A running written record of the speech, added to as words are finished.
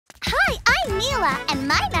Mila and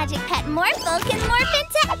My Magic Pet Morphle can morph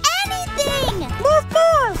into anything! Morph,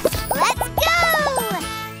 morph! Let's go!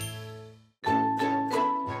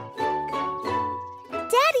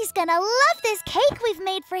 Daddy's gonna love this cake we've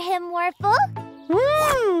made for him, Morphle.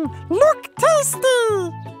 Look tasty!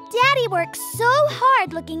 Daddy works so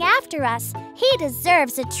hard looking after us. He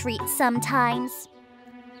deserves a treat sometimes.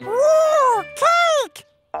 Ooh, cake!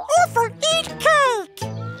 Orphle, eat cake!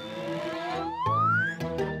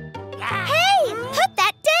 Hey, put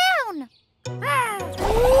that down!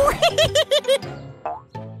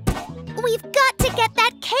 We've got to get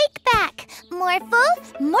that cake back. Morphle,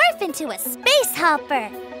 morph into a space hopper.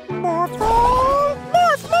 Morphle,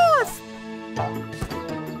 morph, morph!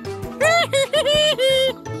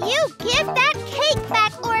 You give that cake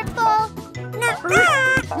back, Orphle.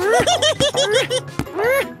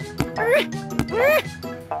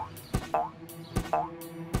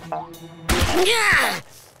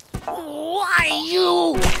 Why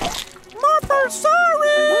you? Morphle,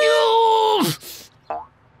 sorry! You!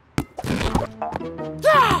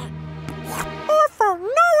 Orphle,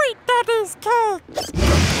 no eat Daddy's cake!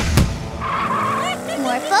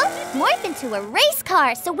 Morphle, morph into a race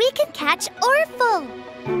car so we can catch Orphle.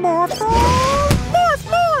 Morphle, morph,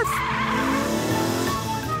 morph!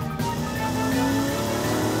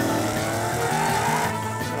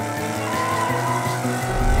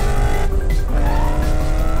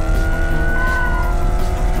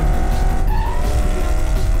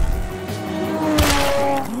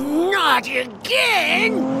 Not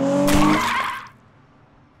again!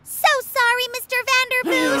 So sorry, Mr.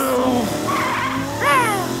 Vanderboos.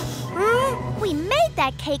 We made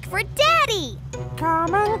that cake for Daddy.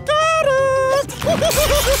 Come and get it!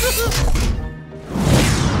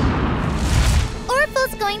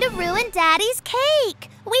 Orphle's going to ruin Daddy's cake.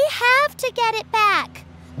 We have to get it back.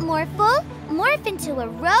 Morphle, morph into a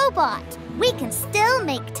robot. We can still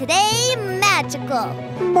make today magical.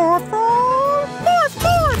 Morphle, morph,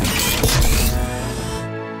 morph!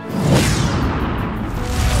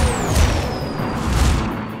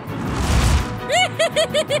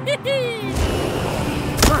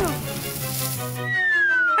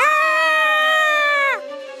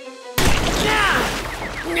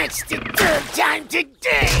 That's the third time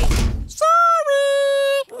today!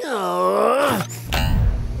 Sorry! No!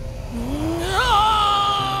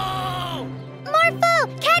 Morphle,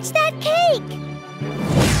 catch that cake!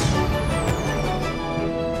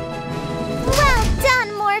 Well done,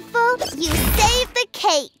 Morphle. You saved the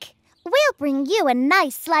cake. We'll bring you a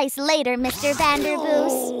nice slice later, Mr.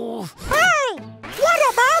 Vanderboos. Hey! What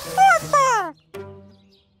about Orphle?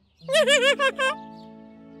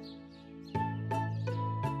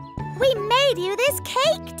 We made you this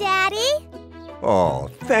cake, Daddy. Oh,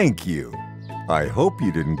 thank you. I hope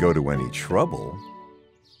you didn't go to any trouble.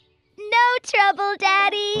 No trouble,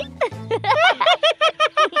 Daddy.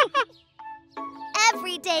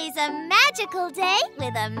 Every day's a magical day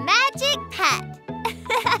with a magic pet.